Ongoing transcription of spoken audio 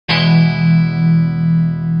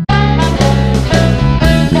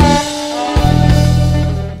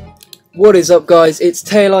What is up, guys? It's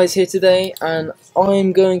Taileyez here today, and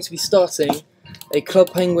I'm going to be starting a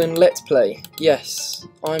Club Penguin Let's Play. Yes,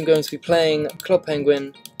 I'm going to be playing Club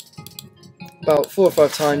Penguin about 4 or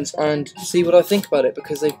 5 times and see what I think about it,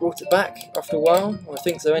 because they brought it back after a while, or I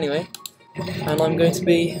think so anyway, and I'm going to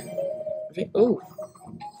be... Ooh.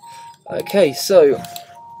 Okay, so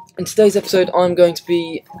in today's episode I'm going to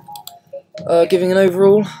be giving an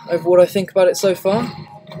overall over what I think about it so far,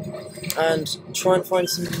 and try and find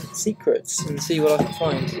some secrets and see what I can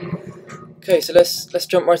find. Okay, so let's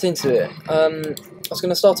jump right into it. I was going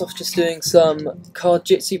to start off just doing some card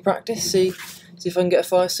jitsu practice, see if I can get a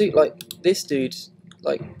fire suit like this dude.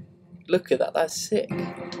 Like, look at that, that's sick. I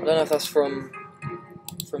don't know if that's from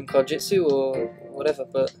card jitsu or whatever,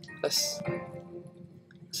 but let's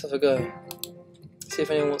have a go. See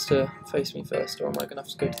if anyone wants to face me first, or am I going to have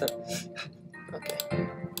to go to them? Okay.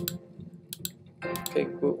 Okay,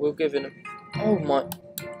 we'll give him. Oh my,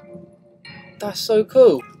 that's so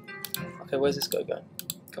cool. Okay, where's this guy going?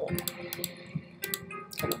 Come on,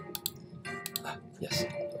 come on. Ah, yes.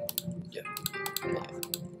 Yeah.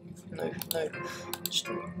 No. Just...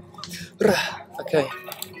 Okay.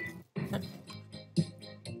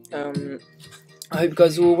 I hope you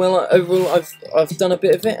guys are all well. Overall, I've done a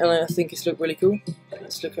bit of it, and I think it's looked really cool.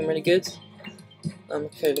 It's looking really good.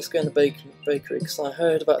 Okay, let's go in the bakery, because I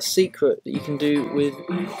heard about a secret that you can do with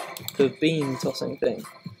the bean tossing thing,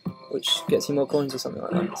 which gets you more coins or something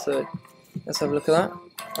like that. So let's have a look at that.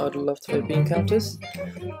 I'd love to play bean counters.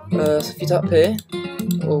 So if you tap here,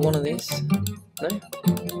 or one of these, no?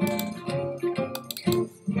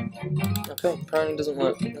 Okay, apparently it doesn't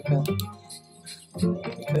work.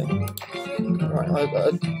 Okay. Right,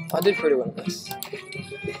 I did pretty well on this.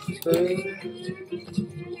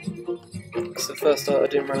 So first I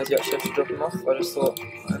didn't realise you actually have to drop him off. I just thought,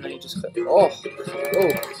 and then you just click. Oh,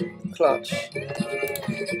 clutch.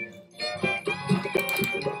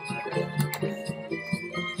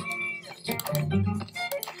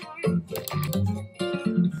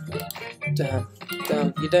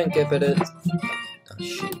 Damn, you don't get better. Oh,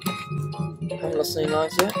 shoot. Haven't lost any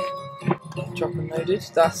lives yet. Drop and loaded.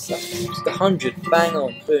 That's just 100. Bang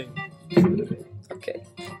on, boom. Okay.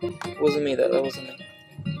 Wasn't me though, that wasn't me.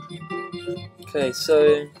 Okay,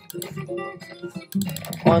 so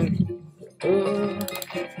I'm...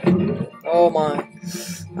 oh my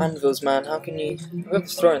anvils, man! How can you?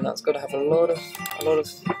 Whoever's throwing that's got to have a lot of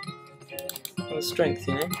strength,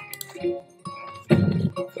 you know.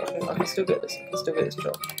 I can still get this. I can still get this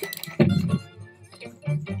job.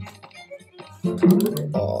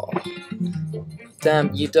 Oh,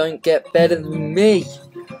 damn! You don't get better than me.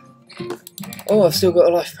 Oh, I've still got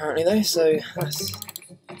a life apparently though, so that's...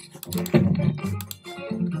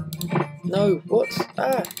 No, what?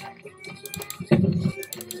 Ah!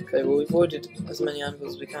 Okay, well, we've avoided as many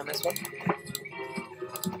anvils as we can this one.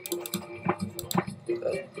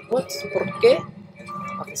 What? ¿Por qué?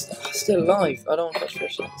 I'm still alive. I don't want to catch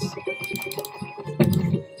fish nets.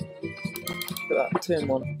 Look at that, 2 in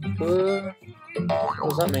 1. What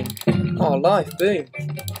does that mean? Oh, life, boom!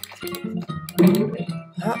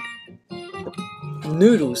 Ha!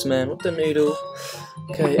 Noodles, man, what the noodle?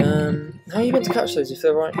 Okay, how are you meant to catch those if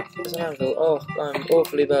they're right as an anvil? Oh, I'm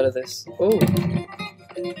awfully bad at this. Oh! I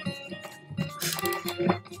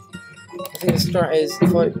think the strat is,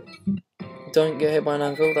 if I don't get hit by an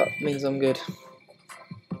anvil, that means I'm good.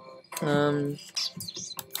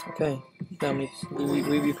 Okay, damn,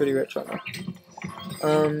 we'd be pretty rich right now.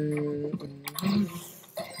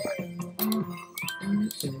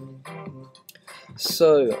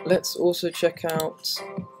 So, let's also check out,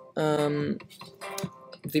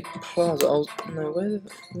 the plaza. No,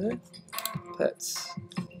 where? Pets.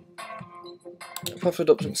 Puffle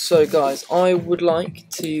adoption. So guys, I would like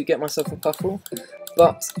to get myself a puffle,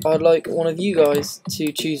 but I'd like one of you guys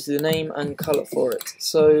to choose the name and colour for it.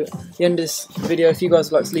 So at the end of this video, if you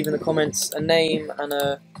guys would like to leave in the comments a name and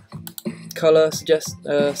a colour,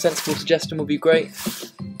 sensible suggestion would be great,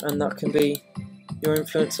 and that can be your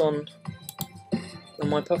influence on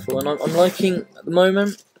my puffle. And I'm liking, at the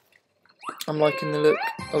moment, I'm liking the look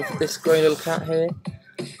of this grey little cat here,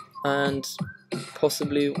 and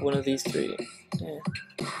possibly one of these 3. Yeah.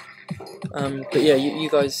 But yeah, you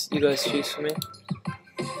guys choose for me.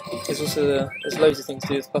 There's also there's loads of things to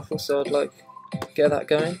do with puffle, so I'd like to get that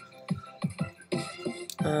going.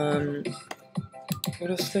 What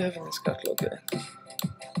else do they have in this catalogue here?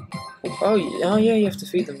 Oh yeah, you have to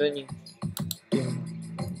feed them, don't you?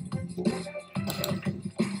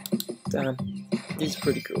 Damn, he's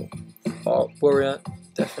pretty cool. Oh, warrior,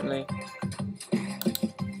 definitely.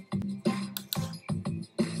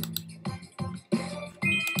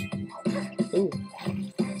 Ooh,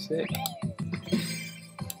 Sick.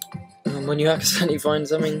 When you accidentally find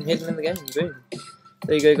something hidden in the game, boom.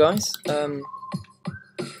 There you go, guys.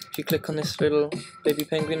 If you click on this little baby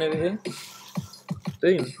penguin over here,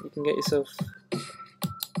 boom, you can get yourself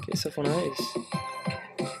one of those.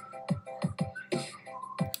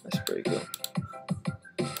 That's pretty cool.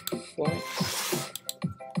 What?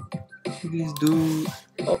 These dudes.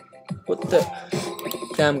 Oh, what the?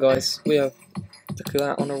 Damn, guys, we are. Look at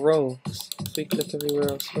that, on a roll. If we click everywhere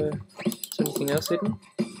elsewhere, is there anything else hidden?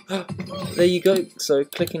 There you go. So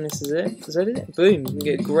clicking this is it. Is that it? Boom! You can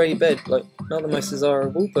get a grey bed. Like, not the most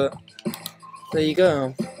desirable, but there you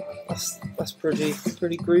go. That's pretty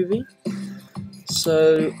groovy.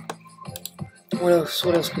 So what else?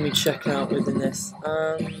 What else can we check out within this?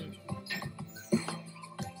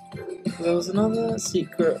 There was another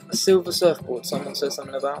secret, a silver surfboard. Someone said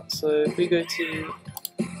something about. So if we go to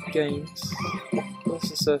games, what's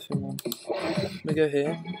the surfing one? We go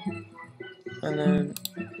here, and then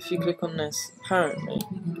if you click on this, apparently,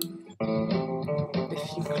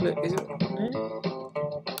 if you click, is it on here?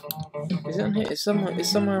 Is it on here? It's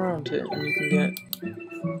somewhere around here, and you can get.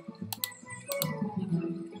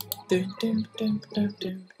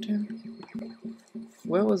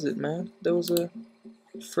 Where was it, man? There was a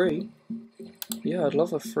free. Yeah, I'd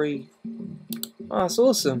love a free. Oh, that's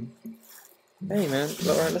awesome. Hey, man.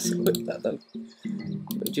 Alright, let's equip that though.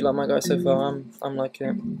 Do you like my guy so far? I'm liking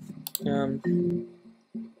it. I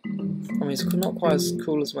mean, it's not quite as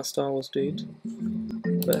cool as my Star Wars dude,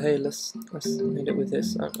 but hey, let's meet it with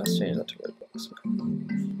this. Let's change that to Roblox.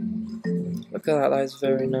 Look at that. That is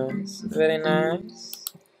very nice. Very nice.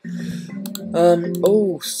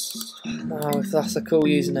 Oh, if that's a cool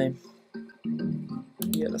username.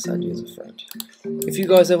 Yeah, let's add you as a friend. If you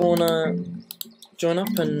guys ever wanna join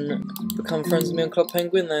up and become friends with me on Club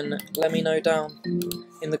Penguin, then let me know down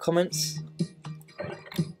in the comments.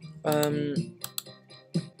 I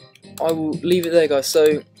will leave it there, guys.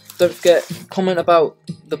 So don't forget, comment about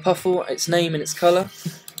the puffle, its name and its colour,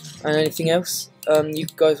 and anything else you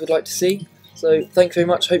guys would like to see. So thanks very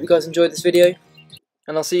much. Hope you guys enjoyed this video,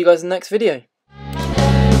 and I'll see you guys in the next video.